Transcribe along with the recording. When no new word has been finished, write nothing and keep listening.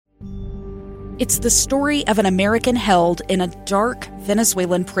It's the story of an American held in a dark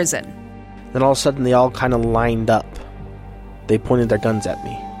Venezuelan prison. Then all of a sudden they all kind of lined up. They pointed their guns at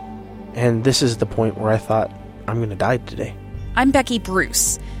me. And this is the point where I thought, I'm going to die today. I'm Becky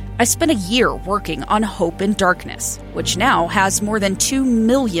Bruce. I spent a year working on Hope in Darkness, which now has more than 2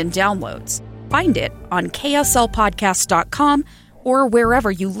 million downloads. Find it on kslpodcast.com or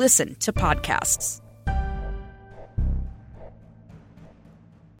wherever you listen to podcasts.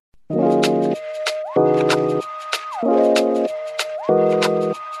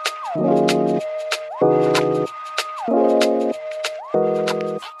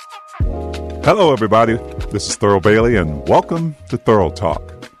 Hello, everybody. This is Thurl Bailey, and welcome to Thurl Talk.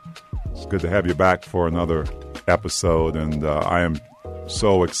 It's good to have you back for another episode, and I am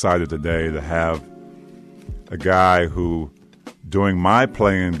so excited today to have a guy who, during my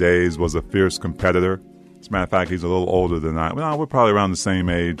playing days, was a fierce competitor. As a matter of fact, he's a little older than I. Well, we're probably around the same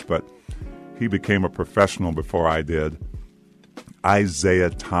age, but he became a professional before I did. Isiah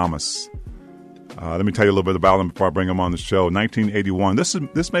Thomas. Let me tell you a little bit about him before I bring him on the show. 1981.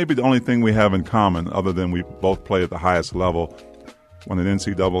 This may be the only thing we have in common, other than we both play at the highest level. Won an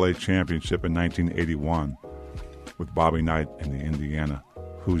NCAA championship in 1981 with Bobby Knight and the Indiana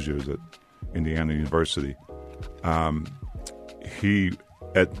Hoosiers at Indiana University. He,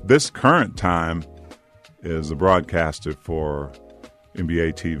 at this current time, is a broadcaster for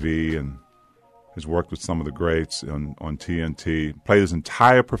NBATV and has worked with some of the greats on TNT. Played his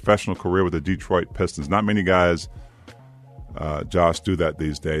entire professional career with the Detroit Pistons. Not many guys, Josh, do that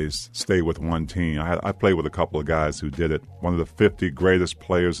these days, stay with one team. I played with a couple of guys who did it. One of the 50 greatest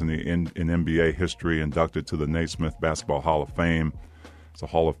players in NBA history, inducted to the Naismith Basketball Hall of Fame. He's a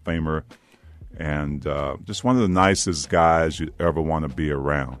Hall of Famer. And just one of the nicest guys you'd ever want to be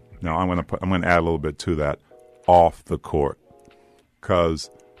around. Now, I'm going to add a little bit to that off the court. Because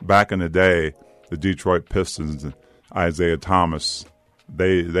back in the day, the Detroit Pistons and Isiah Thomas,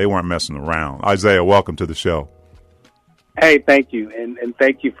 they weren't messing around. Isiah, welcome to the show. Hey, thank you, and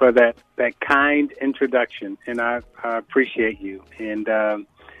thank you for that kind introduction, and I appreciate you. And I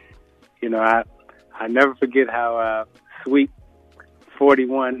never forget how Sweet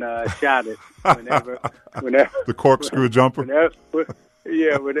 41 shot it. Whenever the corkscrew jumper.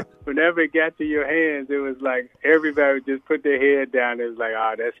 Whenever it got to your hands, it was like everybody would just put their head down. It was like,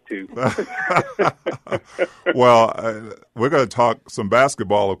 that's two. Well, we're going to talk some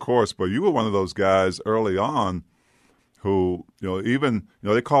basketball, of course, but you were one of those guys early on who,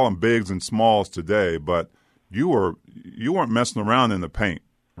 they call them bigs and smalls today, but you weren't messing around in the paint,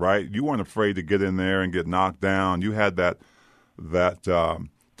 right? You weren't afraid to get in there and get knocked down. You had that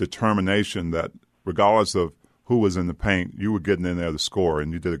determination that regardless of who was in the paint, you were getting in there to score,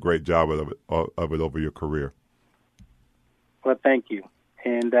 and you did a great job of it over your career. Well, thank you.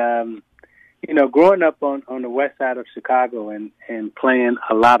 And, growing up on the west side of Chicago and playing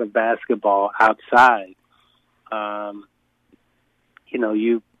a lot of basketball outside, the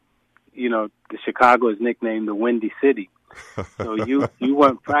Chicago is nicknamed the Windy City. So you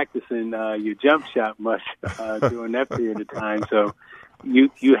weren't practicing your jump shot much during that period of time. So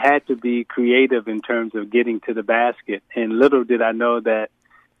you had to be creative in terms of getting to the basket. And little did I know that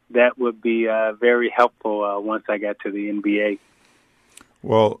would be very helpful once I got to the NBA.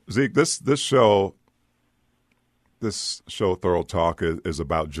 Well, Zeke, this show, Thurl Talk, is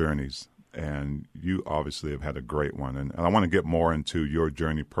about journeys. And you obviously have had a great one. And I want to get more into your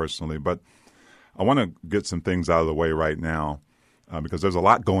journey personally, but I want to get some things out of the way right now because there's a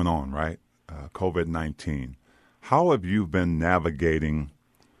lot going on, right? COVID-19. How have you been navigating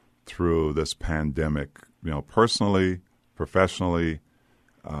through this pandemic, personally, professionally,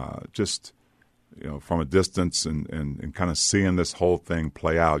 from a distance and kind of seeing this whole thing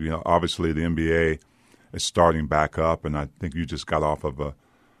play out? Obviously the NBA is starting back up, and I think you just got off of an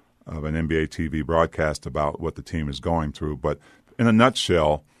NBATV broadcast about what the team is going through. But in a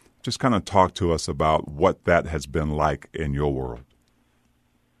nutshell, just kind of talk to us about what that has been like in your world.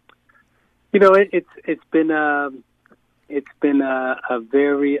 It's been a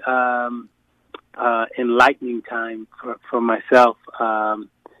very enlightening time for myself and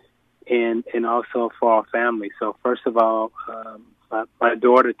also for our family. So first of all, my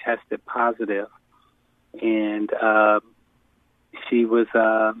daughter tested positive, and she was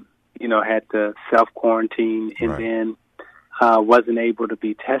had to self-quarantine and then wasn't able to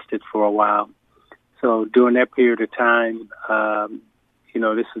be tested for a while. So during that period of time,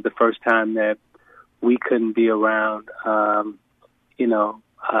 this is the first time that we couldn't be around,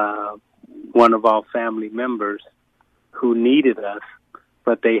 one of our family members who needed us,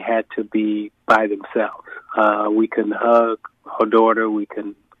 but they had to be by themselves. We couldn't hug our daughter. We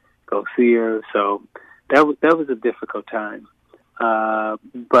couldn't go see her. So that was a difficult time.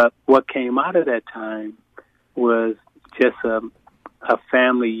 But what came out of that time was just a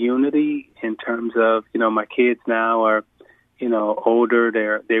family unity in terms of, my kids now are,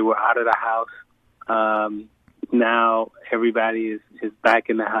 older. They were out of the house. Now everybody is back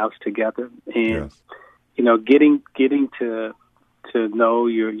in the house together, and getting to know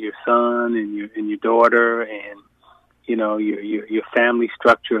your son and your daughter, and your family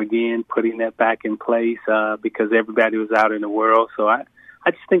structure again, putting that back in place because everybody was out in the world. So I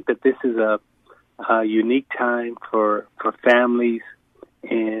just think that this is a unique time for families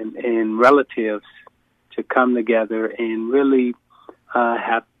and relatives to come together and really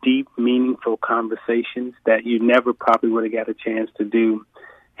have deep, meaningful conversations that you never probably would have got a chance to do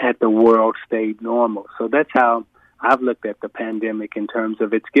had the world stayed normal. So that's how I've looked at the pandemic, in terms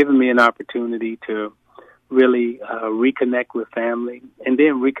of it's given me an opportunity to really reconnect with family, and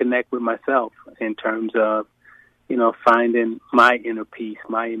then reconnect with myself in terms of, finding my inner peace,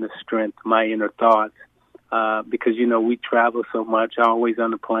 my inner strength, my inner thoughts. Because, we travel so much, always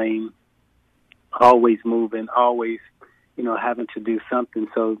on the plane, always moving, always, having to do something.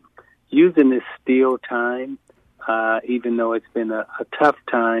 So using this still time, even though it's been a tough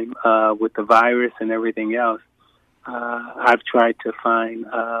time with the virus and everything else, I've tried to find,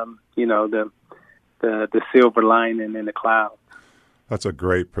 the silver lining in the cloud. That's a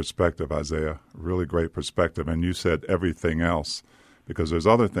great perspective, Isiah. Really great perspective. And you said everything else, because there's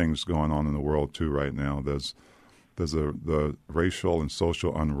other things going on in the world too right now. There's the racial and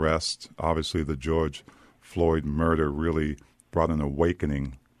social unrest. Obviously, the George Floyd murder really brought an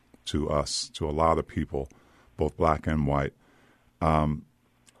awakening to us, to a lot of people, both black and white.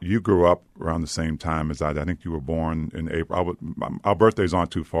 You grew up around the same time as I think you were born in April. Our birthdays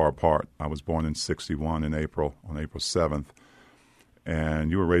aren't too far apart. I was born in 1961 in April, on April 7th. And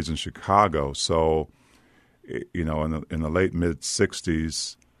you were raised in Chicago. So, in the late,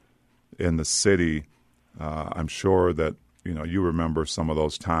 mid-'60s in the city, I'm sure that, you remember some of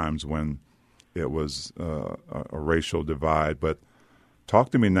those times when it was a racial divide. But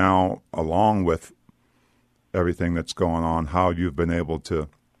talk to me now, along with everything that's going on, how you've been able to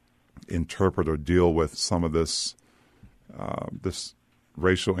interpret or deal with some of this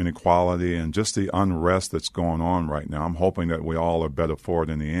racial inequality and just the unrest that's going on right now. I'm hoping that we all are better for it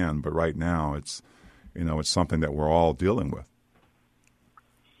in the end, but right now it's something that we're all dealing with.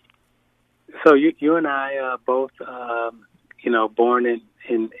 So you and I both, born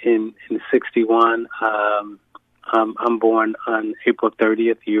in 61. I'm born on April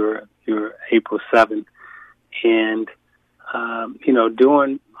 30th. You're April 7th, and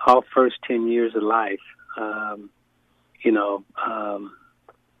during our first 10 years of life,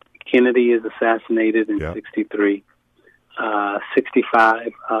 Kennedy is assassinated in 63.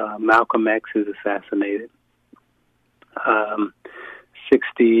 65, Malcolm X is assassinated.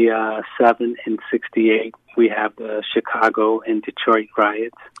 67 and 68, we have the Chicago and Detroit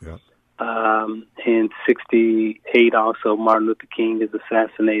riots. Yeah. In 68, also, Martin Luther King is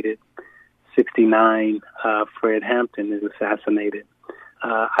assassinated. 69, Fred Hampton is assassinated.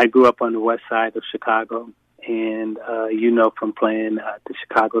 I grew up on the west side of Chicago, and from playing at the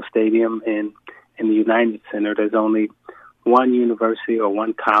Chicago Stadium and in the United Center, there's only one university or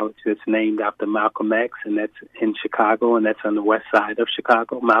one college that's named after Malcolm X, and that's in Chicago, and that's on the west side of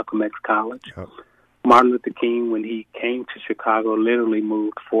Chicago, Malcolm X College. Yep. Martin Luther King, when he came to Chicago, literally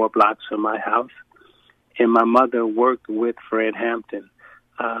moved 4 blocks from my house, and my mother worked with Fred Hampton.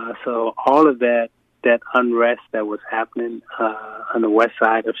 So all of that unrest that was happening on the west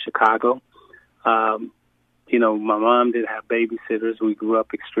side of Chicago, my mom did have babysitters. We grew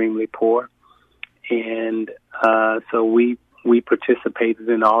up extremely poor. And so we participated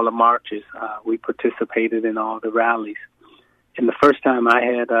in all the marches. We participated in all the rallies. And the first time I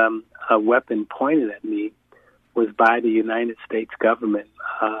had a weapon pointed at me was by the United States government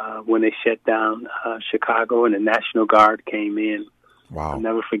when they shut down Chicago and the National Guard came in. Wow. I'll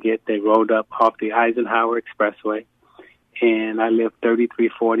never forget, they rode up off the Eisenhower Expressway, and I lived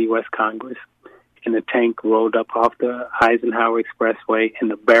 3340 West Congress, and the tank rolled up off the Eisenhower Expressway,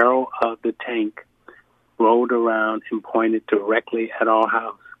 and the barrel of the tank rolled around and pointed directly at our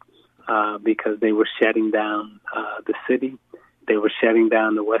house because they were shutting down the city. They were shutting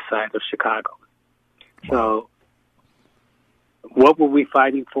down the west side of Chicago. So what were we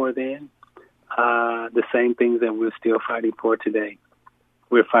fighting for then? The same things that we're still fighting for today.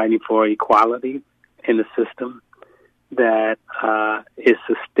 We're fighting for equality in a system that is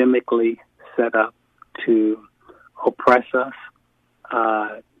systemically set up to oppress us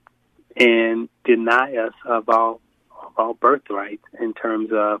and deny us of our birthright in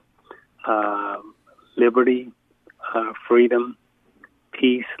terms of liberty, freedom,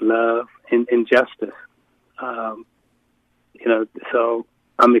 peace, love, and justice. So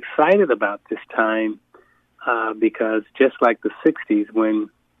I'm excited about this time because just like the 60s, when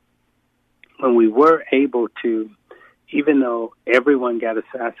we were able to, even though everyone got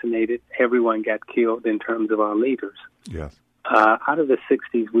assassinated, everyone got killed in terms of our leaders. Yes. Out of the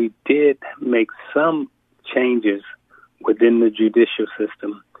 60s, we did make some changes within the judicial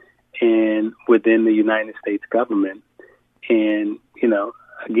system and within the United States government. And,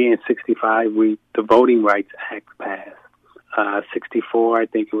 again, 65, the Voting Rights Act passed. 64, I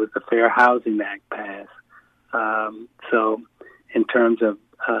think it was the Fair Housing Act passed. So in terms of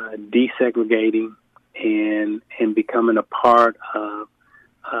desegregating and becoming a part of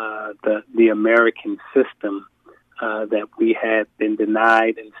the American system that we had been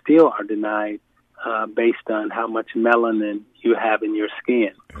denied and still are denied based on how much melanin you have in your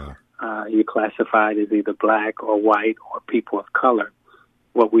skin. Yeah. You're classified as either black or white or people of color.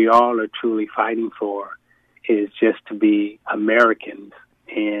 What we all are truly fighting for is just to be Americans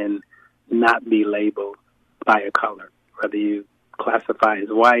and not be labeled by a color, whether you classify as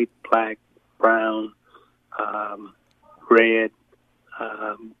white, black, brown, red.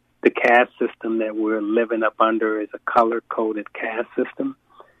 The caste system that we're living up under is a color-coded caste system.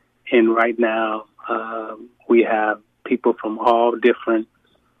 And right now, we have people from all different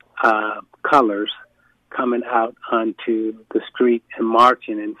colors coming out onto the street and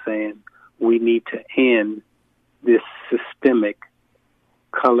marching and saying, we need to end this systemic,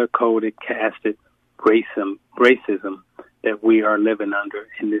 color-coded, casted racism that we are living under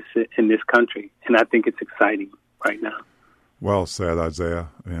in this country. And I think it's exciting right now. Well said, Isiah.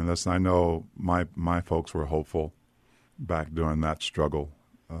 And listen, I know my folks were hopeful back during that struggle.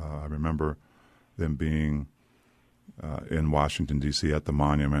 I remember them being in Washington, D.C. at the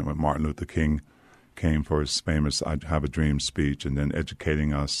monument when Martin Luther King came for his famous I Have a Dream speech, and then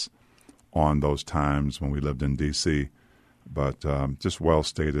educating us on those times when we lived in D.C. But just well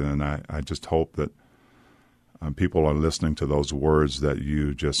stated, and I just hope that people are listening to those words that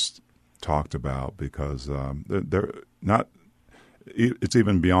you just talked about, because they're not. It's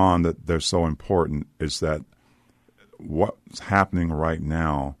even beyond that they're so important. Is that what's happening right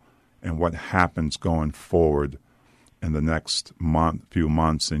now and what happens going forward in the next few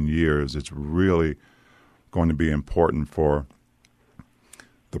months and years? It's really going to be important for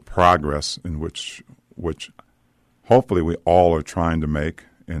the progress in which hopefully we all are trying to make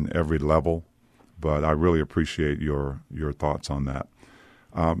in every level. But I really appreciate your thoughts on that.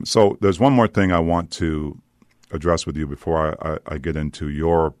 So there's one more thing I want to address with you before I get into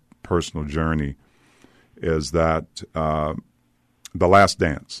your personal journey, is that The Last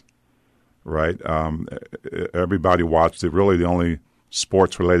Dance, right? Everybody watched it, really the only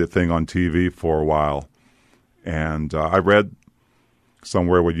sports-related thing on TV for a while. And I read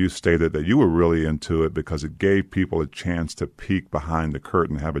somewhere where you stated that you were really into it because it gave people a chance to peek behind the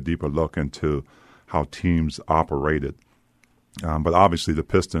curtain, have a deeper look into how teams operated. But obviously the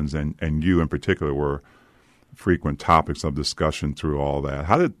Pistons and you in particular were frequent topics of discussion through all that.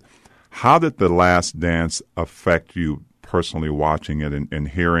 How did The Last Dance affect you personally watching it and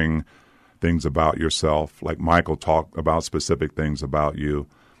hearing things about yourself? Like Michael talked about specific things about you.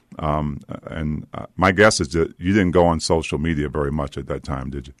 And my guess is that you didn't go on social media very much at that time,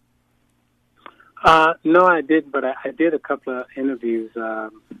 did you? No, I didn't, but I did a couple of interviews.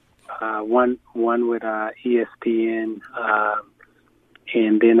 One with ESPN,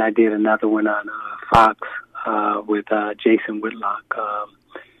 and then I did another one on Fox with Jason Whitlock.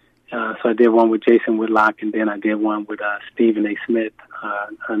 So I did one with Jason Whitlock, and then I did one with Stephen A. Smith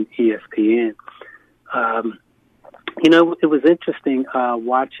on ESPN. It was interesting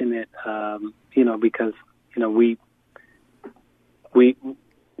watching it, because we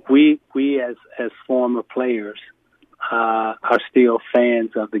as former players are still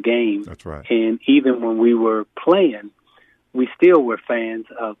fans of the game. That's right. And even when we were playing, we still were fans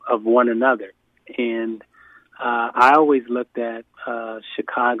of one another. And I always looked at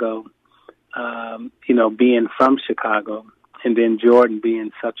Chicago, being from Chicago, and then Jordan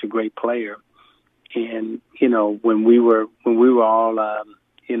being such a great player. And when we were all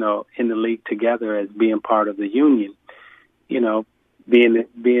in the league together as being part of the union, being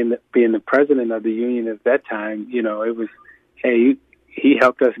the president of the union at that time, it was, hey, he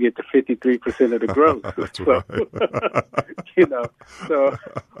helped us get to 53% of the growth. So, so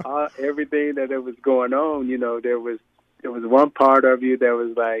everything that was going on, there was one part of you that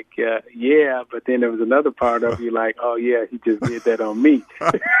was like, yeah, but then there was another part of you like, oh yeah, he just did that on me.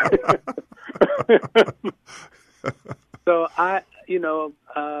 So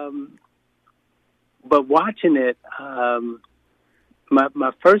but watching it,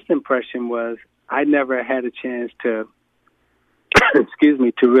 my first impression was I never had a chance to, excuse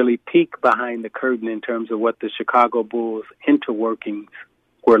me, to really peek behind the curtain in terms of what the Chicago Bulls interworkings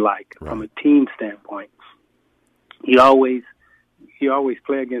were like from a team standpoint. You always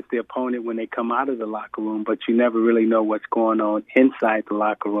play against the opponent when they come out of the locker room, but you never really know what's going on inside the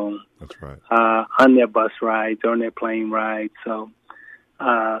locker room. That's right. On their bus rides, on their plane rides. So,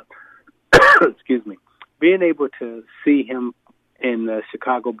 excuse me, being able to see him in the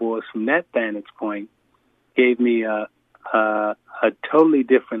Chicago Bulls from that vantage point gave me a totally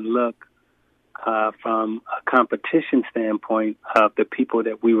different look from a competition standpoint of the people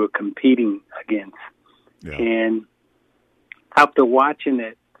that we were competing against. Yeah. And after watching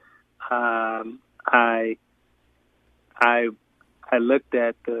it, I looked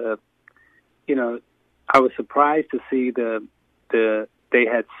at I was surprised to see they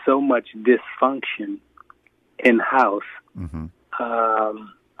had so much dysfunction in house. Mm-hmm.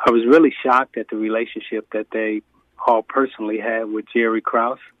 I was really shocked at the relationship that they all personally had with Jerry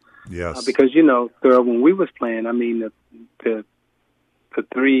Krause. Yes, because Thurl, when we was playing, I mean the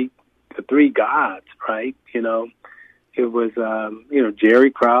three gods, right? It was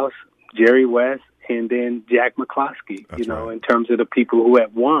Jerry Krause, Jerry West, and then Jack McCloskey. That's right. In terms of the people who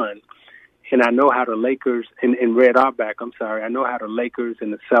had won. And I know how the Lakers and Red Auerbach. I know how the Lakers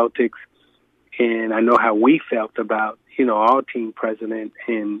and the Celtics, and I know how we felt about our team president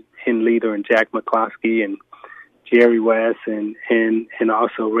and leader and Jack McCloskey and Jerry West and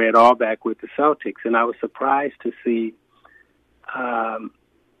also Red Auerbach with the Celtics. And I was surprised to see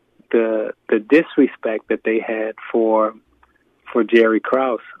the disrespect that they had for Jerry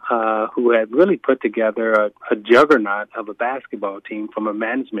Krause, who had really put together a juggernaut of a basketball team from a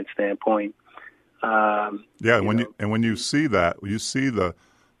management standpoint. When you see that, you see the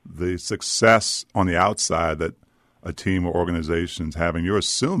success on the outside that a team or organization's having, you're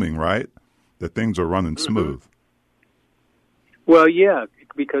assuming, right, that things are running smooth. Well, yeah,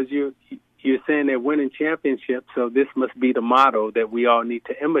 because you're saying they're winning championships, so this must be the model that we all need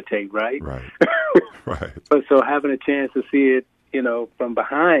to imitate, right? Right. Right. But so having a chance to see it, from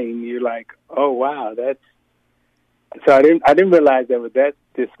behind, you're like, oh wow, that's. So I didn't realize there was that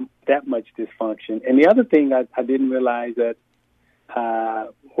much dysfunction. And the other thing I didn't realize that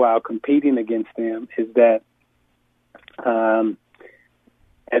while competing against them is that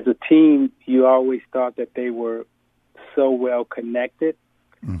as a team, you always thought that they were so well connected,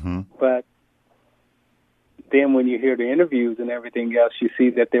 mm-hmm. but then when you hear the interviews and everything else, you see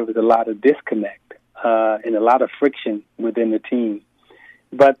that there was a lot of disconnect and a lot of friction within the team.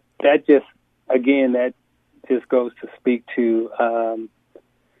 But that just goes to speak to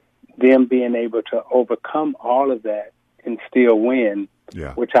them being able to overcome all of that and still win,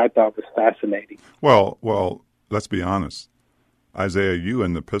 which I thought was fascinating. Well, let's be honest. Isiah, you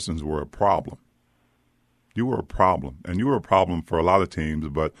and the Pistons were a problem. You were a problem, and you were a problem for a lot of teams,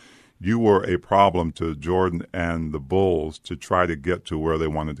 but you were a problem to Jordan and the Bulls to try to get to where they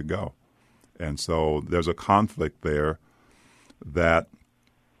wanted to go. And so there's a conflict there that,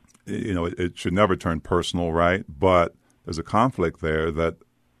 it should never turn personal, right? But there's a conflict there that,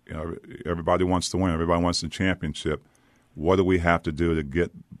 everybody wants to win. Everybody wants the championship. What do we have to do to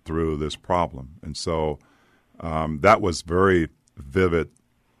get through this problem? And so that was very vivid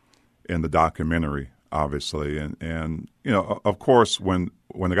in the documentary, obviously. And of course, when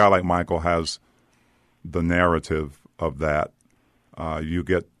a guy like Michael has the narrative of that, you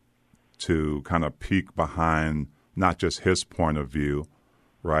get to kind of peek behind not just his point of view,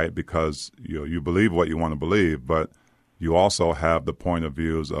 right? Because you believe what you want to believe, but you also have the point of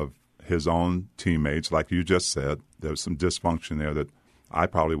views of his own teammates, like you just said. There's some dysfunction there that I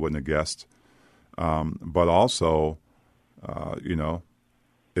probably wouldn't have guessed. But also,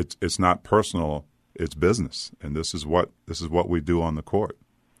 it's not personal; it's business, and this is what we do on the court.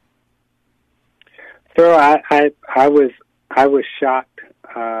 So I was shocked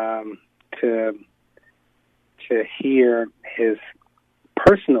to hear his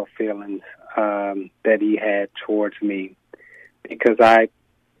personal feelings that he had towards me, because I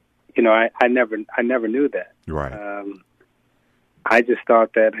never knew that. Right. I just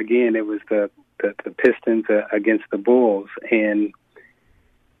thought that, again, it was the Pistons against the Bulls, and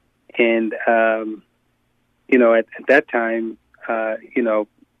at that time, I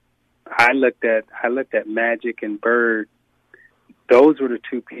looked at Magic and Bird. Those were the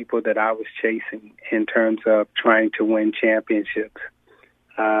two people that I was chasing in terms of trying to win championships.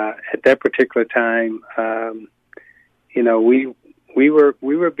 At that particular time, we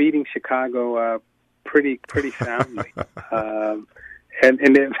were beating Chicago pretty soundly, and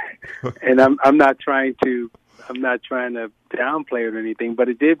then And I'm not trying to downplay it or anything, but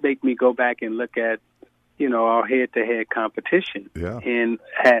it did make me go back and look at, our head-to-head competition. Yeah. And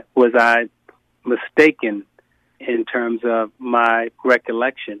was I mistaken in terms of my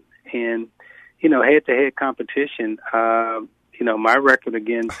recollection? And, head-to-head competition, my record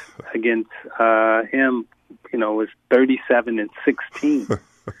against him, was 37-16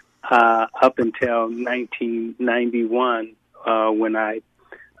 up until 1991 when I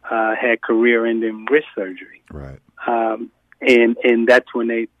had career-ending wrist surgery. Right. And that's when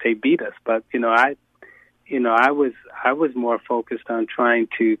they beat us. But I was more focused on trying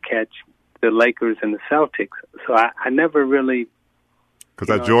to catch the Lakers and the Celtics. So I never really, because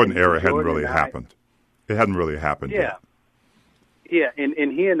that Jordan era hadn't really happened. It hadn't really happened yet. Yeah, and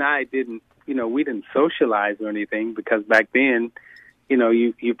he and I didn't, we didn't socialize or anything, because back then,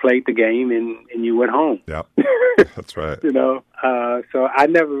 you played the game and you went home. Yeah, that's right. So I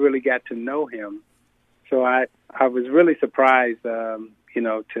never really got to know him. So I was really surprised,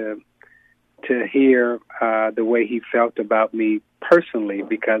 to hear the way he felt about me personally,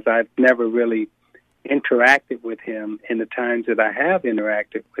 because I've never really interacted with him in the times that I have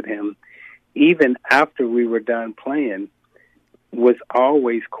interacted with him. Even after we were done playing, was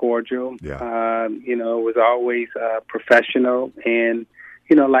always cordial. Yeah. Was always professional, and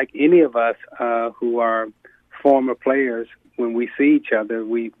like any of us who are former players, when we see each other,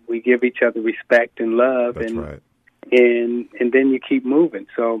 we give each other respect and love. That's and right. And then you keep moving.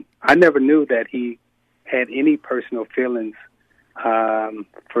 So I never knew that he had any personal feelings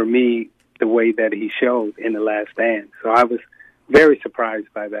for me the way that he showed in The Last Dance. So I was very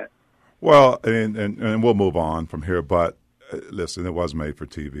surprised by that. Well, and we'll move on from here, but listen, it was made for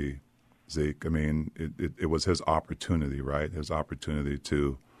TV, Zeke. I mean, it was his opportunity, right? His opportunity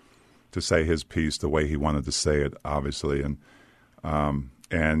to say his piece the way he wanted to say it, obviously.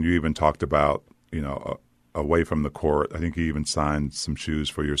 And you even talked about, away from the court. I think he even signed some shoes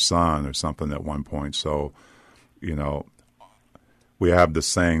for your son or something at one point. So, we have this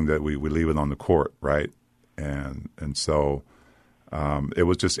saying that we leave it on the court, right? And so it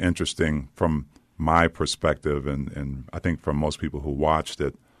was just interesting from my perspective, and I think from most people who watched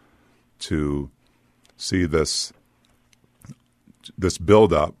it, to see this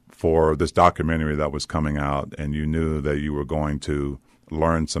build-up for this documentary that was coming out, and you knew that you were going to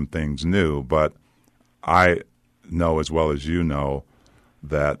learn some things new. But I know as well as you know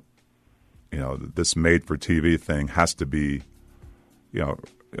that, this made-for-TV thing has to be,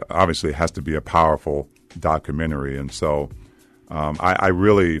 obviously it has to be a powerful documentary. And so I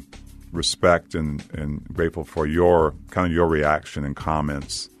really respect and grateful for your reaction and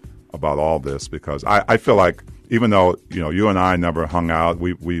comments about all this, because I feel like, even though you and I never hung out,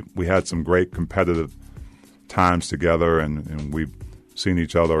 we had some great competitive times together, and we've seen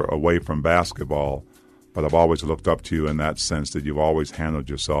each other away from basketball, but I've always looked up to you in that sense, that you've always handled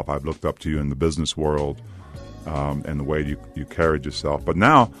yourself. I've looked up to you in the business world and the way you carried yourself. But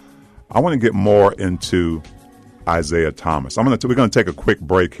now I want to get more into Isiah Thomas. We're going to take a quick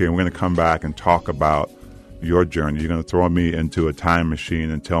break here, and we're going to come back and talk about your journey. You're going to throw me into a time machine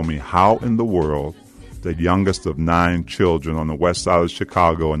and tell me how in the world the youngest of 9 children on the west side of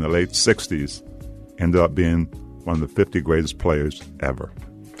Chicago in the late 60s ended up being one of the 50 greatest players ever.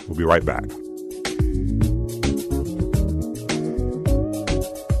 We'll be right back.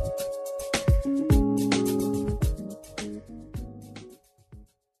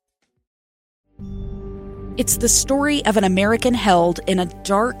 It's the story of an American held in a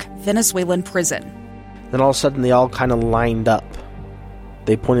dark Venezuelan prison. Then all of a sudden, they all kind of lined up.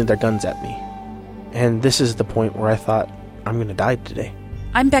 They pointed their guns at me. And this is the point where I thought, I'm going to die today.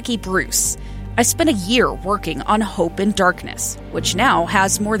 I'm Becky Bruce. I spent a year working on Hope in Darkness, which now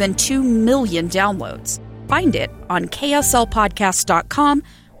has more than 2 million downloads. Find it on kslpodcast.com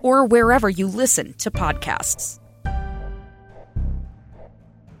or wherever you listen to podcasts.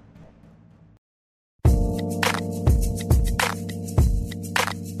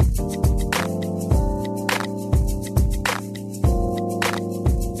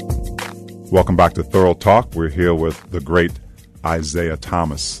 Welcome back to Thurl Talk. We're here with the great Isiah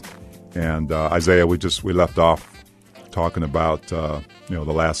Thomas. And Isiah, we left off talking about The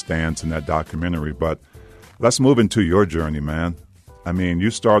Last Dance and that documentary, but let's move into your journey, man. I mean, you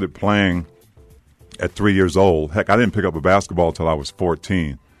started playing at 3 years old. Heck, I didn't pick up a basketball until I was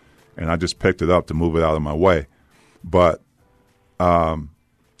 14, and I just picked it up to move it out of my way. But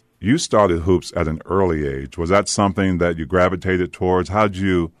you started hoops at an early age. Was that something that you gravitated towards? How'd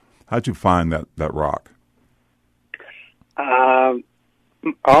you find that rock?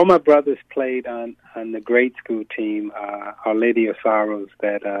 All my brothers played on the grade school team, Our Lady of Sorrows,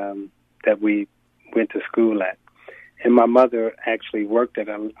 that we went to school at. And my mother actually worked at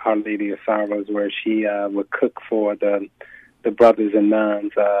Our Lady of Sorrows, where she would cook for the brothers and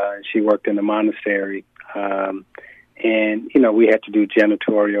nuns. She worked in the monastery, and we had to do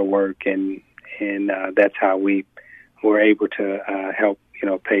janitorial work, and that's how we were able to help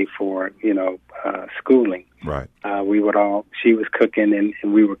pay for schooling. Right. She was cooking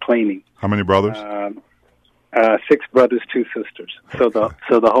and we were cleaning. How many brothers? 6 brothers, 2 sisters. So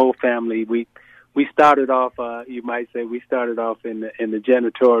the whole family, we started off, you might say, we started off in the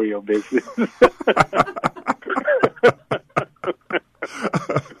janitorial business.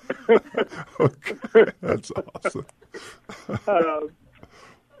 Okay, that's awesome.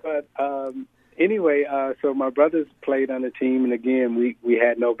 Anyway, so my brothers played on the team, and again, we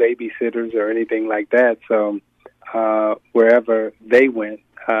had no babysitters or anything like that. So wherever they went,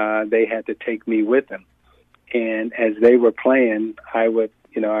 they had to take me with them. And as they were playing, I would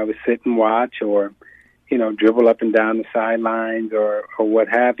sit and watch, or dribble up and down the sidelines, or what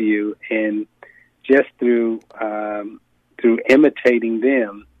have you. And just through imitating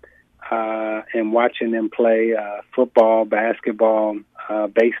them and watching them play football, basketball,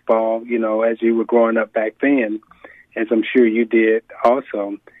 baseball, as you were growing up back then, as I'm sure you did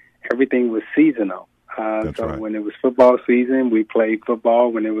also, everything was seasonal. So right. When it was football season, we played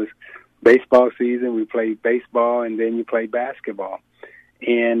football. When it was baseball season, we played baseball, and then you played basketball.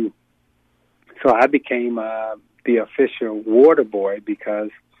 And so I became the official water boy,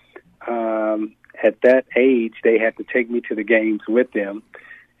 because at that age, they had to take me to the games with them.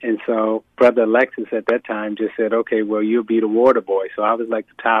 And so Brother Alexis at that time just said, okay, well, you'll be the water boy. So I was like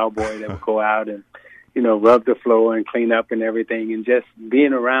the towel boy that would go out and, rub the floor and clean up and everything. And just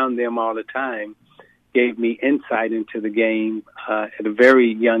being around them all the time gave me insight into the game at a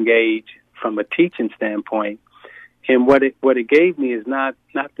very young age from a teaching standpoint. And what it gave me is not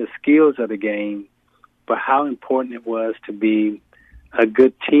the skills of the game, but how important it was to be a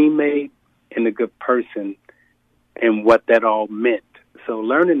good teammate and a good person, and what that all meant. So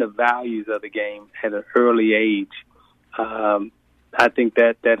learning the values of the game at an early age, I think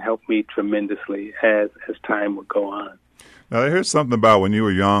that helped me tremendously as time would go on. Now, here's something about when you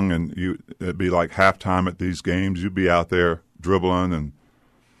were young, and it'd be like halftime at these games. You'd be out there dribbling, and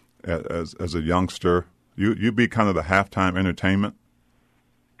as a youngster, you'd be kind of the halftime entertainment.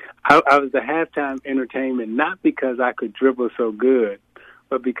 I was the halftime entertainment, not because I could dribble so good,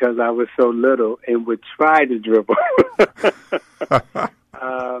 but because I was so little and would try to dribble.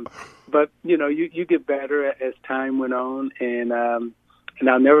 But you get better as time went on, and I'll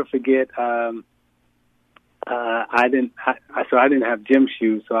never forget. I didn't have gym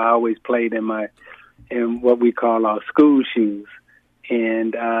shoes, so I always played in what we call our school shoes,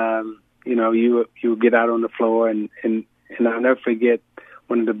 and you would get out on the floor, and I'll never forget.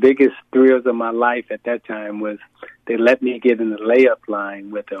 One of the biggest thrills of my life at that time was they let me get in the layup line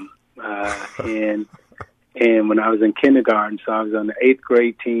with them. And when I was in kindergarten, so I was on the 8th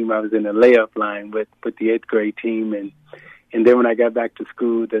grade team, I was in the layup line with the 8th grade team. And then when I got back to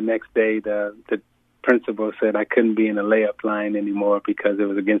school the next day, the principal said I couldn't be in the layup line anymore because it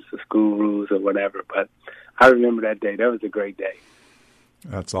was against the school rules or whatever. But I remember that day. That was a great day.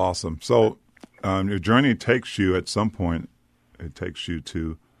 That's awesome. So your journey takes you at some point, it takes you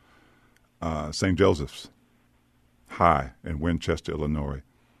to St. Joseph's High in Winchester, Illinois.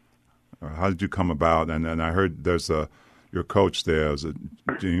 How did you come about? And I heard there's your coach there. Is it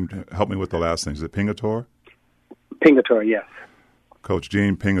Gene? Help me with the last name. Is it Pingator? Pingator, yes. Coach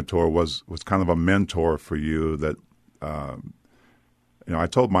Gene Pingator was kind of a mentor for you. That I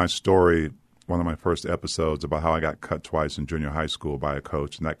told my story, one of my first episodes, about how I got cut twice in junior high school by a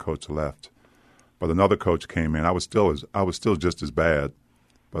coach, and that coach left. But another coach came in. I was still just as bad,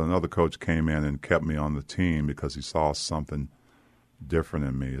 but another coach came in and kept me on the team because he saw something different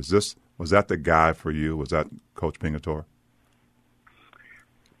in me. Was that the guy for you? Was that Coach Pingator?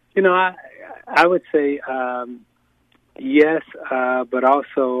 I would say yes, but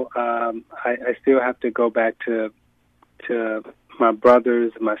also I still have to go back to my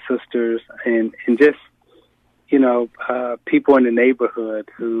brothers, my sisters, and just people in the neighborhood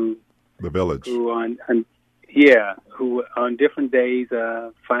who. The village. Who on different days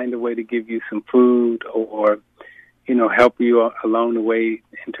find a way to give you some food or help you along the way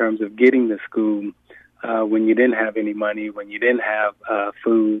in terms of getting to school when you didn't have any money, when you didn't have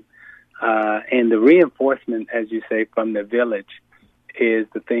food. And the reinforcement, as you say, from the village is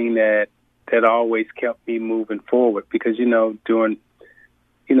the thing that always kept me moving forward because, during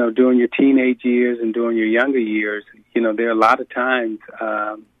during your teenage years and during your younger years, there are a lot of times,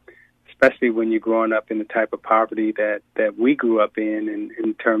 especially when you're growing up in the type of poverty that we grew up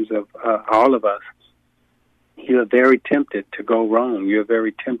in terms of all of us, you're very tempted to go wrong. You're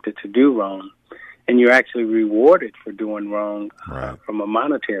very tempted to do wrong. And you're actually rewarded for doing wrong from a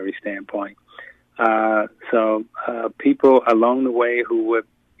monetary standpoint. So people along the way who would,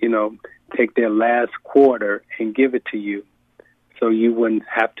 take their last quarter and give it to you so you wouldn't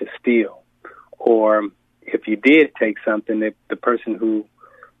have to steal. Or if you did take something, the person who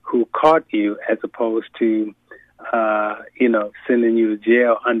caught you, as opposed to, sending you to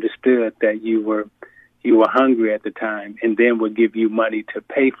jail, understood that you were hungry at the time, and then would give you money to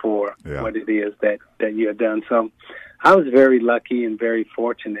pay for what it is that you had done. So I was very lucky and very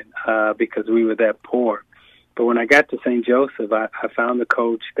fortunate because we were that poor. But when I got to St. Joseph, I found a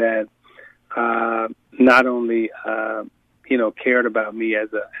coach that not only cared about me as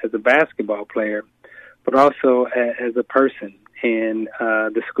a basketball player, but also as a person. And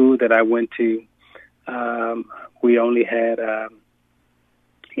the school that I went to, we only had,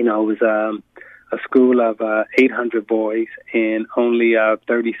 it was a school of 800 boys, and only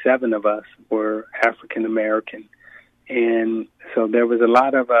 37 of us were African American. And so there was a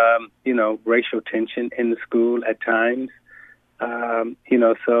lot of, racial tension in the school at times.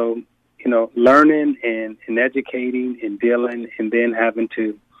 Learning and educating and dealing, and then having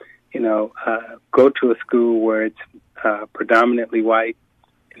to, go to a school where it's predominantly white,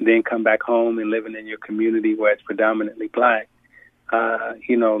 and then come back home and living in your community where it's predominantly black.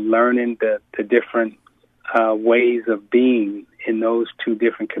 Learning the different ways of being in those two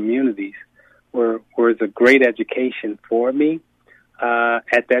different communities was a great education for me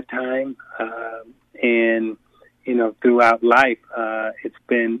at that time. And throughout life, it's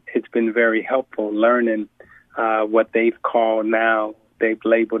been very helpful learning what they've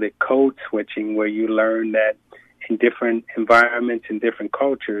labeled it code switching, where you learn that in different environments and different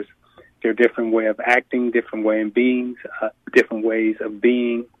cultures, there are different ways of acting, different ways of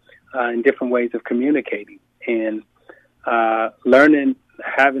being, and different ways of communicating. And learning,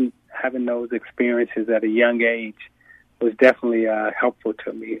 having those experiences at a young age was definitely helpful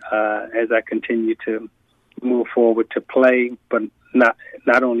to me as I continue to move forward to play, but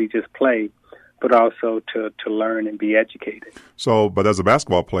not only just play, but also to learn and be educated. So, but as a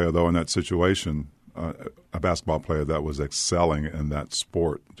basketball player, though, in that situation, a basketball player that was excelling in that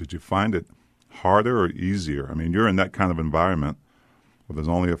sport, did you find it harder or easier? I mean, you're in that kind of environment where there's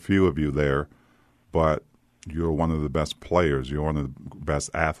only a few of you there, but you're one of the best players, you're one of the best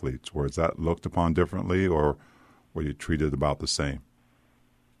athletes. Was that looked upon differently, or were you treated about the same?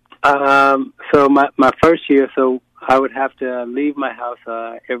 So my first year, so I would have to leave my house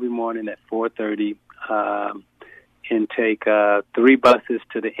every morning at 4:30 and take 3 buses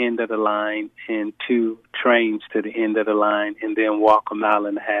to the end of the line and 2 trains to the end of the line, and then walk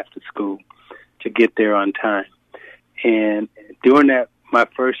 1.5 miles to school to get there on time. And during my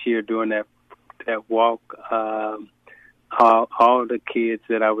first year doing that walk, all the kids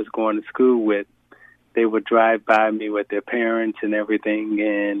that I was going to school with, they would drive by me with their parents and everything,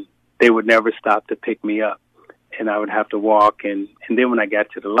 and they would never stop to pick me up. And I would have to walk, and then when I got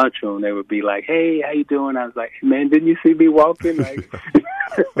to the lunchroom, they would be like, "Hey, how you doing?" I was like, "Man, didn't you see me walking? Like,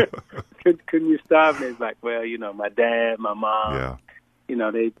 couldn't you stop?" And it's like, "Well, my dad, my mom,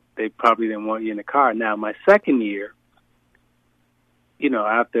 they probably didn't want you in the car." Now, my second year,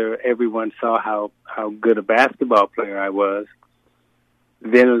 after everyone saw how good a basketball player I was,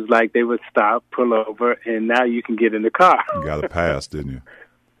 then it was like they would stop, pull over, and now you can get in the car. You got a pass, didn't you?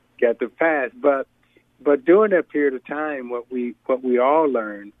 Got the pass, but during that period of time, what we all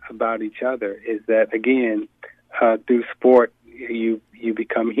learned about each other is that, again, through sport, you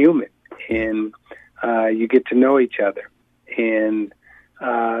become human, and you get to know each other. And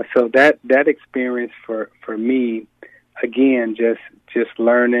so that experience for me, again, just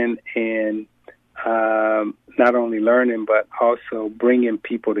learning, and not only learning but also bringing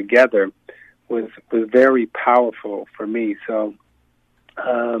people together was very powerful for me. So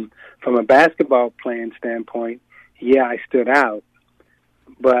from a basketball playing standpoint, I stood out,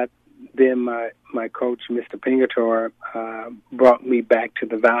 but then my coach, Mr. Pingator, brought me back to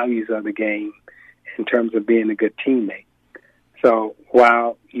the values of the game in terms of being a good teammate. So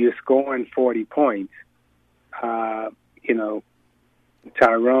while you're scoring 40 points,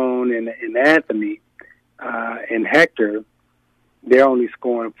 Tyrone and Anthony and Hector, they're only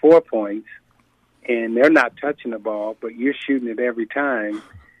scoring 4 points, and they're not touching the ball, but you're shooting it every time.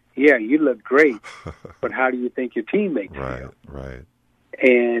 Yeah, you look great, but how do you think your teammates feel? Right.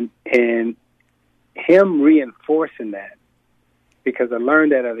 And him reinforcing that because I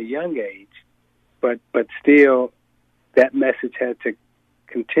learned that at a young age. But still, that message had to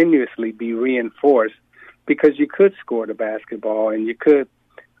continuously be reinforced, because you could score the basketball and you could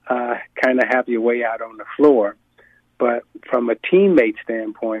kind of have your way out on the floor. But from a teammate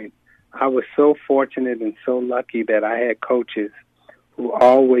standpoint, I was so fortunate and so lucky that I had coaches who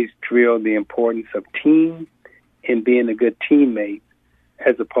always drilled the importance of team and being a good teammate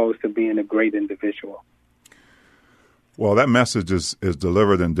as opposed to being a great individual. Well, that message is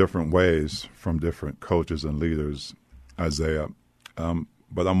delivered in different ways from different coaches and leaders, Isiah.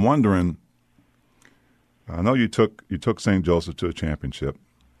 But I'm wondering, I know you took St. Joseph to a championship,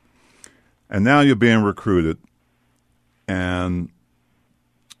 and now you're being recruited, and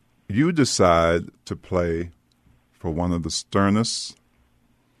you decide to play for one of the sternest,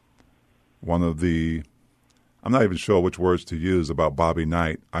 one of the, I'm not even sure which words to use about Bobby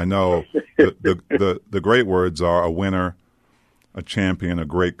Knight. I know the great words are a winner, a champion, a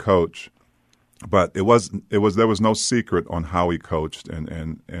great coach, but there was no secret on how he coached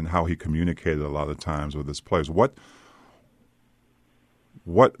and how he communicated a lot of times with his players. What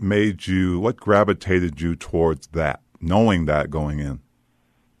gravitated you towards that, knowing that going in?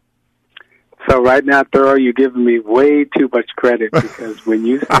 So right now, Thurl, you're giving me way too much credit, because when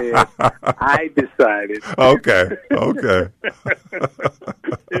you said I decided. Okay.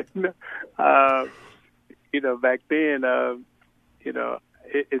 Back then,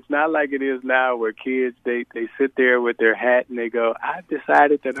 it's not like it is now where kids, they sit there with their hat and they go, I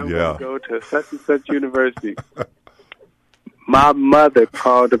decided that I'm going to go to such and such university. My mother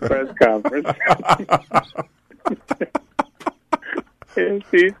called the press conference. And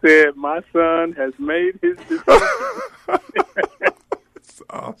she said, my son has made his decision. That's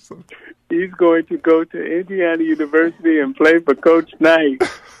awesome. He's going to go to Indiana University and play for Coach Knight.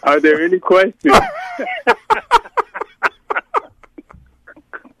 Are there any questions?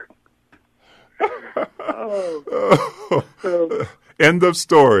 End of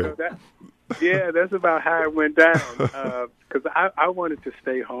story. So that's about how it went down. Because I wanted to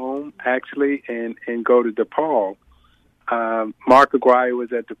stay home, actually, and go to DePaul. Mark Aguirre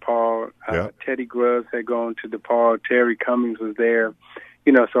was at DePaul. Teddy Grubbs had gone to DePaul. Terry Cummings was there.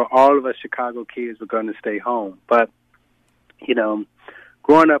 So all of us Chicago kids were going to stay home. But,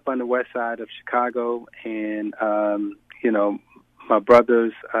 growing up on the west side of Chicago and, my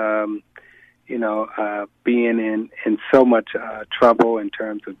brothers, being in so much trouble in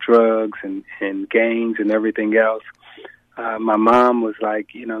terms of drugs and gangs and everything else, my mom was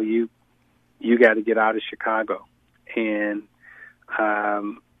like, you got to get out of Chicago. And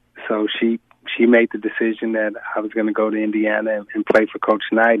so she made the decision that I was going to go to Indiana and play for Coach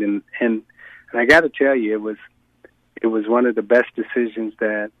Knight. And I got to tell you, it was one of the best decisions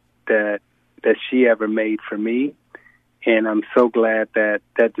that she ever made for me. And I'm so glad that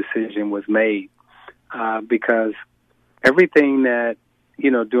decision was made, because everything that,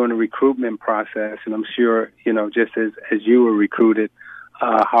 during the recruitment process, and I'm sure, just as you were recruited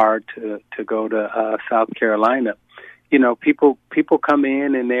hard to go to South Carolina, people come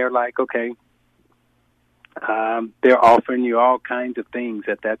in and they're like, okay, they're offering you all kinds of things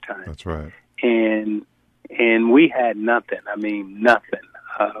at that time. That's right. And we had nothing. I mean, nothing.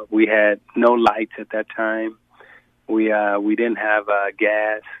 We had no lights at that time. We didn't have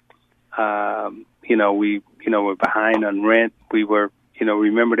gas. We were behind on rent. We were,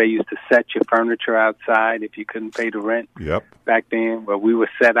 remember they used to set your furniture outside if you couldn't pay the rent. Yep. Back then. Well, we were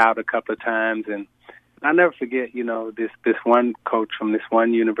set out a couple of times, and I'll never forget, this one coach from this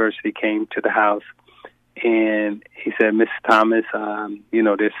one university came to the house, and he said, Mrs. Thomas,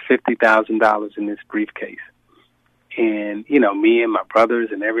 there's $50,000 in this briefcase. And, me and my brothers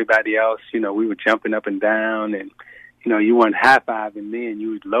and everybody else, we were jumping up and down, and, you weren't high-fiving me, and you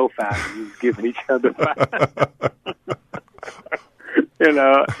was low-fiving. You was giving each other five.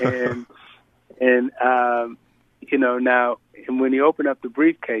 Now, and when he opened up the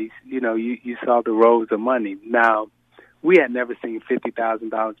briefcase, you saw the rows of money. Now, we had never seen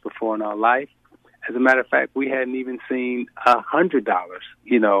 $50,000 before in our life. As a matter of fact, we hadn't even seen $100,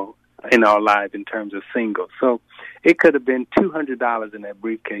 in our life in terms of singles. So it could have been $200 in that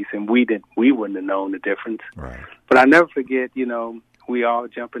briefcase, and we wouldn't have known the difference. Right. But I never forget, we all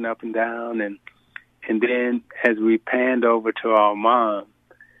jumping up and down, and then as we panned over to our mom,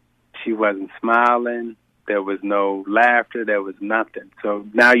 she wasn't smiling. There was no laughter. There was nothing. So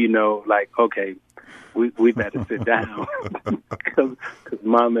now okay, we better sit down because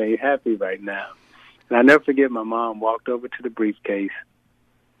Mom ain't happy right now. And I never forget, my mom walked over to the briefcase,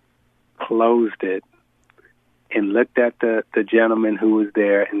 closed it, and looked at the gentleman who was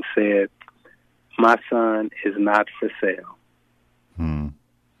there and said, my son is not for sale.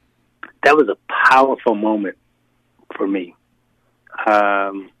 That was a powerful moment for me.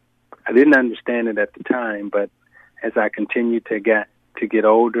 I didn't understand it at the time, but as I continued to get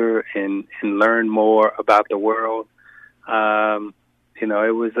older and learn more about the world, that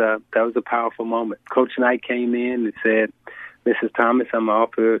was a powerful moment. Coach Knight came in and said, "Mrs. Thomas, I'm going to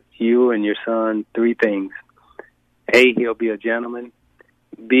offer you and your son 3 things. A, he'll be a gentleman.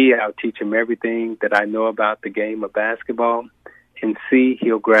 B, I'll teach him everything that I know about the game of basketball. And C,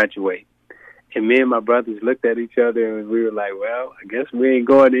 he'll graduate." And me and my brothers looked at each other and we were like, well, I guess we ain't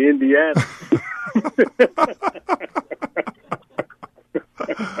going to Indiana.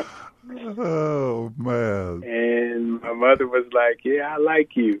 Oh, man. And my mother was like, yeah, I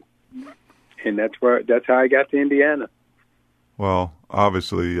like you. And that's how I got to Indiana. Well,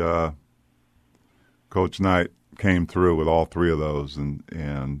 obviously, Coach Knight came through with all 3 of those. And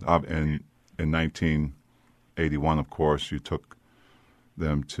in 1981, of course, you took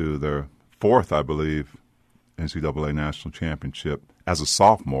them to their 4th, I believe, NCAA national championship as a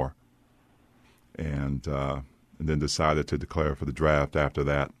sophomore, and then decided to declare for the draft after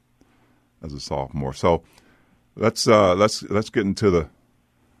that as a sophomore. So let's get into the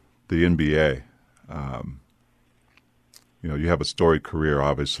NBA. You have a storied career,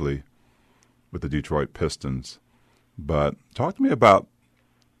 obviously, with the Detroit Pistons, but talk to me about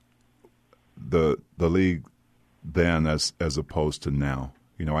the league then as opposed to now.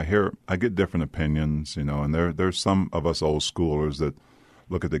 I get different opinions, and there's some of us old schoolers that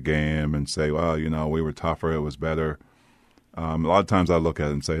look at the game and say, well, we were tougher, it was better. A lot of times I look at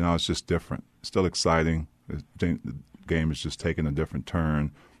it and say, no, it's just different. It's still exciting. The game is just taking a different turn.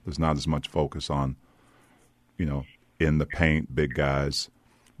 There's not as much focus on, in the paint, big guys.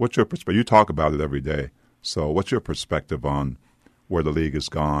 What's your perspective? You talk about it every day. So what's your perspective on where the league has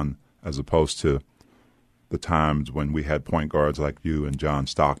gone as opposed to the times when we had point guards like you and John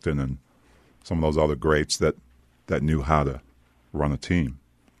Stockton and some of those other greats that knew how to run a team?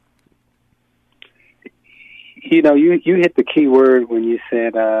 You hit the key word when you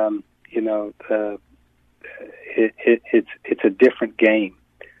said, it's a different game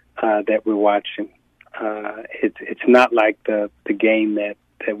that we're watching. It's not like the game that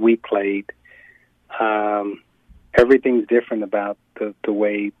we played. Everything's different about the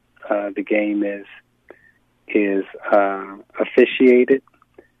way the game is officiated,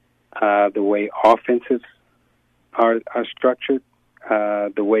 the way offenses are structured,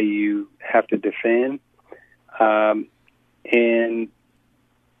 the way you have to defend, and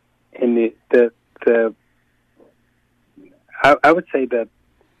I would say that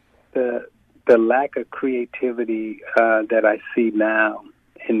the lack of creativity that I see now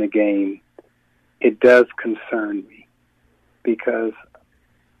in the game, it does concern me, because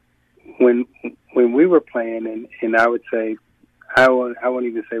when we were playing, and I would say, I won't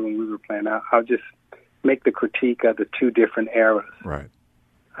even say when we were playing, I'll just make the critique of the 2 different eras. Right.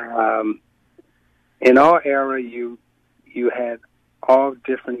 In our era, you had all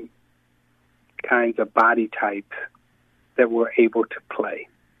different kinds of body types that were able to play.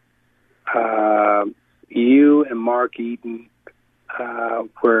 You and Mark Eaton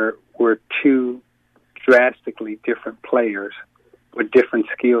were 2 drastically different players with different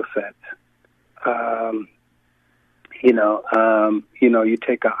skill sets. You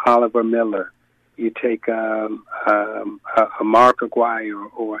take a Oliver Miller, you take a Mark Aguirre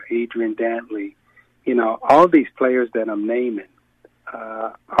or Adrian Dantley. All these players that I'm naming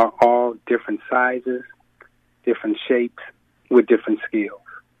are all different sizes, different shapes, with different skills.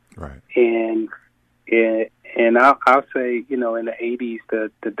 Right. And I'll say, in the 80s,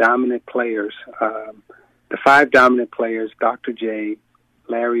 the dominant players, the 5 dominant players, Dr. J,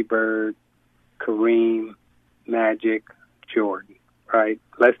 Larry Bird, Kareem, Magic, Jordan, right?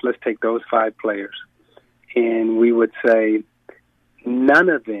 Let's take those 5 players. And we would say none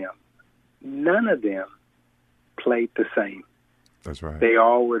of them played the same. That's right. They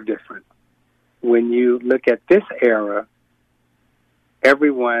all were different. When you look at this era,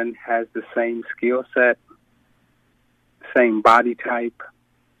 everyone has the same skill set, same body type,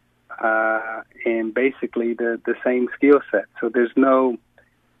 and basically the same skill set. So there's no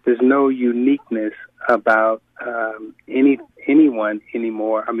uniqueness about anyone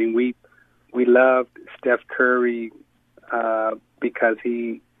anymore. I mean, we loved Steph Curry because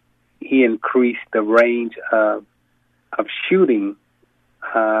he increased the range of shooting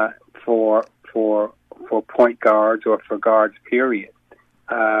for point guards or for guards, period.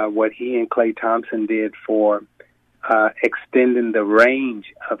 What he and Klay Thompson did for extending the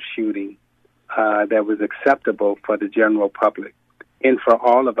range of shooting that was acceptable for the general public and for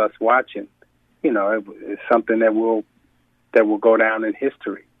all of us watching, it's something that we'll that will go down in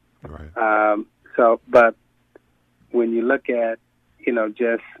history. Right. But when you look at,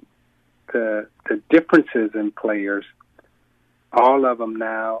 just the differences in players, all of them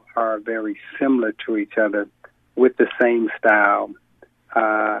now are very similar to each other with the same style.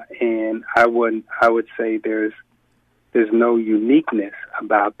 And I would say there's no uniqueness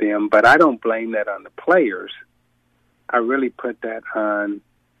about them, but I don't blame that on the players. I really put that on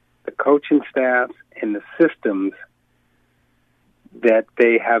the coaching staff and the systems that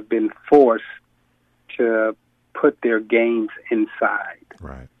they have been forced to put their games inside.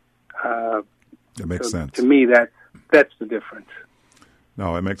 Right. It makes sense. To me, that's the difference.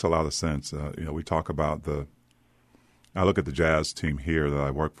 No, it makes a lot of sense. We talk about I look at the Jazz team here that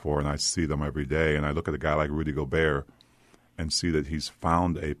I work for, and I see them every day, and I look at a guy like Rudy Gobert and see that he's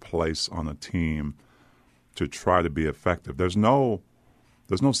found a place on a team to try to be effective. There's no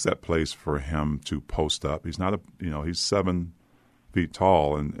set place for him to post up. He's not he's 7 feet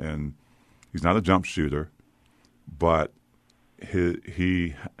tall, and he's not a jump shooter, but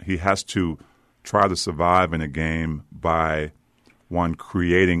he has to try to survive in a game by, one,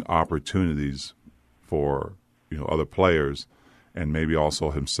 creating opportunities for other players, and maybe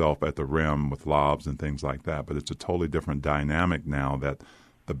also himself at the rim with lobs and things like that. But it's a totally different dynamic now that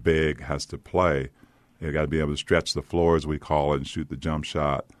the big has to play. You got to be able to stretch the floor, as we call it, and shoot the jump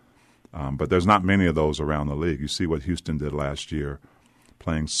shot. But there's not many of those around the league. You see what Houston did last year,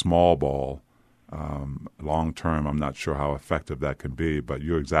 playing small ball. Long term, I'm not sure how effective that can be, but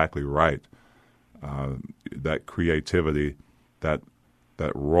you're exactly right. That creativity, that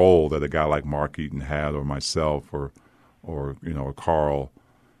role that a guy like Mark Eaton had, or myself, or Carl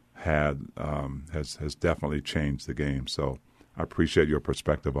had, has definitely changed the game. So I appreciate your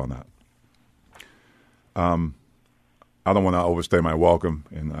perspective on that. I don't want to overstay my welcome,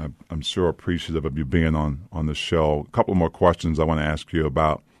 and I'm sure appreciative of you being on the show. A couple more questions I want to ask you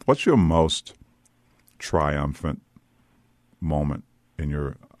about. What's your most triumphant moment in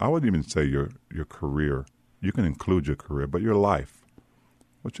your, I wouldn't even say your career. You can include your career, but your life.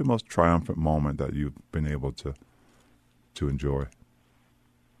 What's your most triumphant moment that you've been able to enjoy?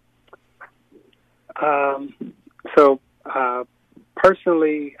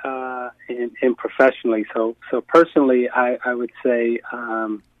 Personally and professionally. So personally, I would say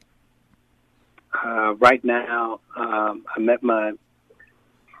right now I met my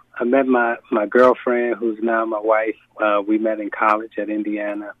girlfriend, who's now my wife. We met in college at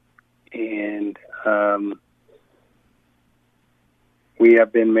Indiana, and we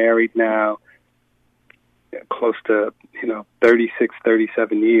have been married now close to 36,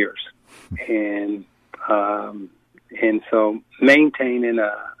 37 years, and so maintaining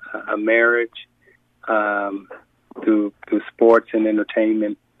a marriage through sports and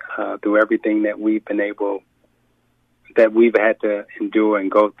entertainment, through everything that we've had to endure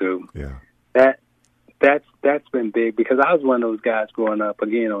and go through. Yeah. That's been big, because I was one of those guys growing up,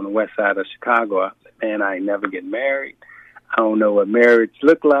 again, on the west side of Chicago. Man, I ain't never get married. I don't know what marriage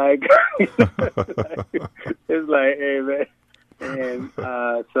look like. It's like, hey, man. And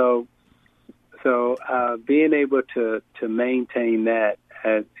so being able to maintain that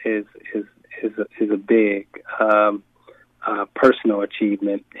is a big personal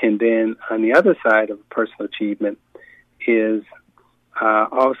achievement. And then on the other side of personal achievement is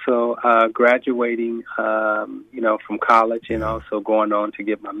also graduating, from college, and also going on to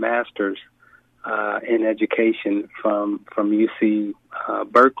get my master's in education from UC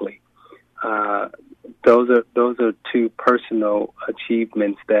Berkeley. Those are two personal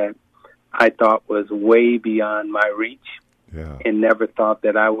achievements that I thought was way beyond my reach, and never thought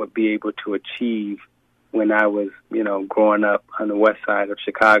that I would be able to achieve when I was, growing up on the west side of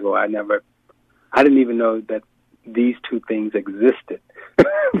Chicago. I didn't even know that these two things existed,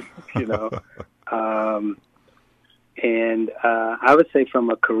 and I would say from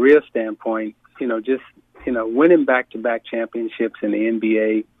a career standpoint, winning back-to-back championships in the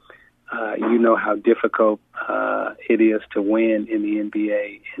NBA, how difficult it is to win in the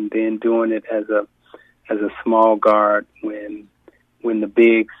NBA, and then doing it as a small guard when the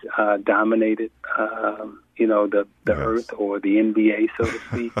bigs dominated, the earth or the NBA, so to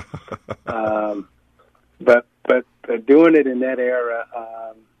speak. But doing it in that era,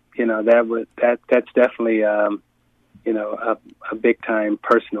 that's definitely a big time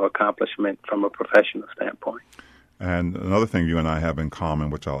personal accomplishment from a professional standpoint. And another thing you and I have in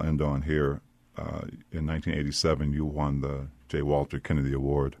common, which I'll end on here, in 1987, you won the J. Walter Kennedy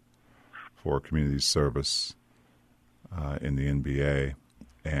Award for community service in the NBA,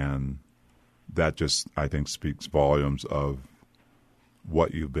 and that just, I think, speaks volumes of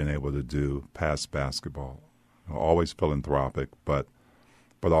what you've been able to do past basketball. always philanthropic, but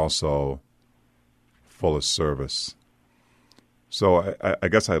also full of service. So I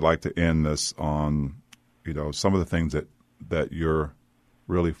guess I'd like to end this on, some of the things that you're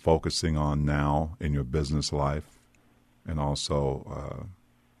really focusing on now in your business life. And also,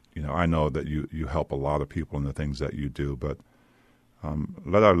 I know that you help a lot of people in the things that you do, but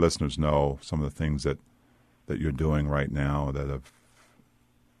let our listeners know some of the things that you're doing right now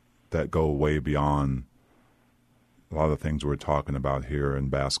that go way beyond a lot of the things we're talking about here in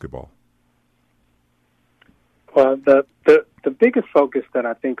basketball. Well, the biggest focus that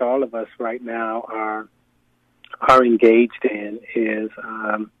I think all of us right now are engaged in is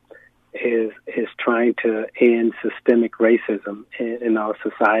trying to end systemic racism in our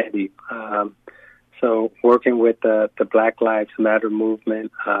society. So working with the Black Lives Matter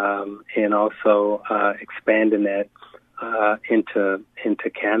movement and also expanding that into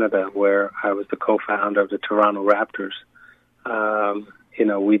Canada, where I was the co-founder of the Toronto Raptors.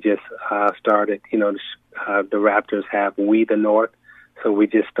 We just started, the Raptors have We the North, so we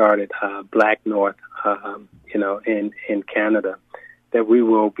just started Black North, in Canada, that we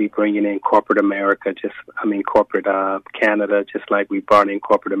will be bringing in corporate America, corporate Canada, just like we brought in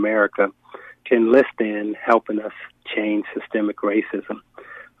corporate America, to enlist in helping us change systemic racism.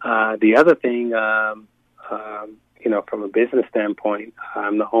 The other thing, from a business standpoint,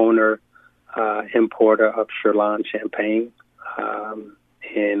 I'm the owner, importer of Sherlan Champagne,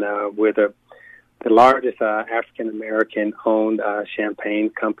 and we're the largest African-American owned champagne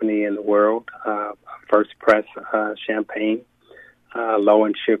company in the world, first press champagne, low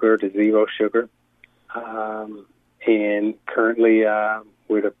in sugar to zero sugar. And currently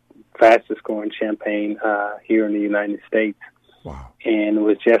we're the fastest growing champagne here in the United States. Wow. And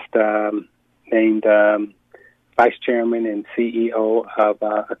was just named vice chairman and CEO of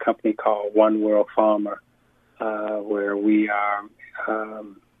a company called One World Farmer, where we're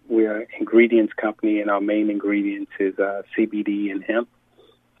an ingredients company, and our main ingredients is CBD and hemp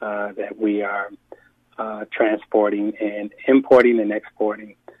that we are transporting and importing and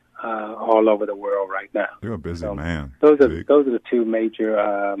exporting all over the world right now. You're a busy man. Those are the two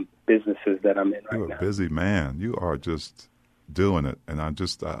major businesses that I'm in right now. You're a busy man. You are just doing it, and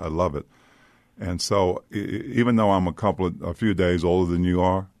I love it. And so, even though I'm a few days older than you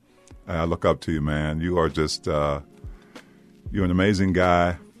are, I look up to you, man. You are just you're an amazing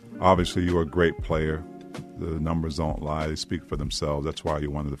guy. Obviously, you're a great player. The numbers don't lie; they speak for themselves. That's why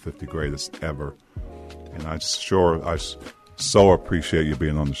you're one of the 50 greatest ever. And I so appreciate you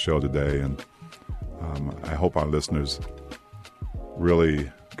being on the show today, and I hope our listeners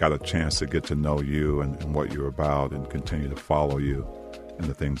really got a chance to get to know you and what you're about, and continue to follow you and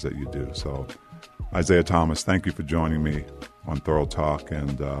the things that you do. So, Isiah Thomas, thank you for joining me on Thurl Talk,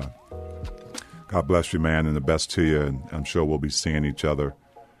 and God bless you, man, and the best to you. And I'm sure we'll be seeing each other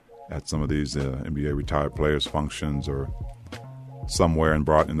at some of these NBA retired players functions or somewhere in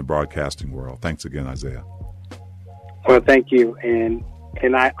the broadcasting world. Thanks again, Isiah. Well, thank you, and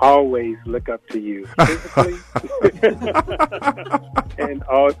I always look up to you physically and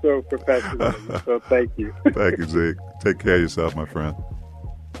also professionally. So thank you. Thank you, Zeke. Take care of yourself, my friend.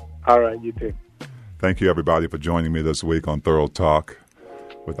 All right, you too. Thank you, everybody, for joining me this week on Thurl Talk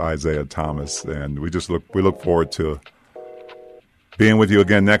with Isiah Thomas, and we look forward to being with you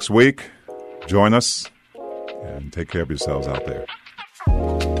again next week. Join us and take care of yourselves out there.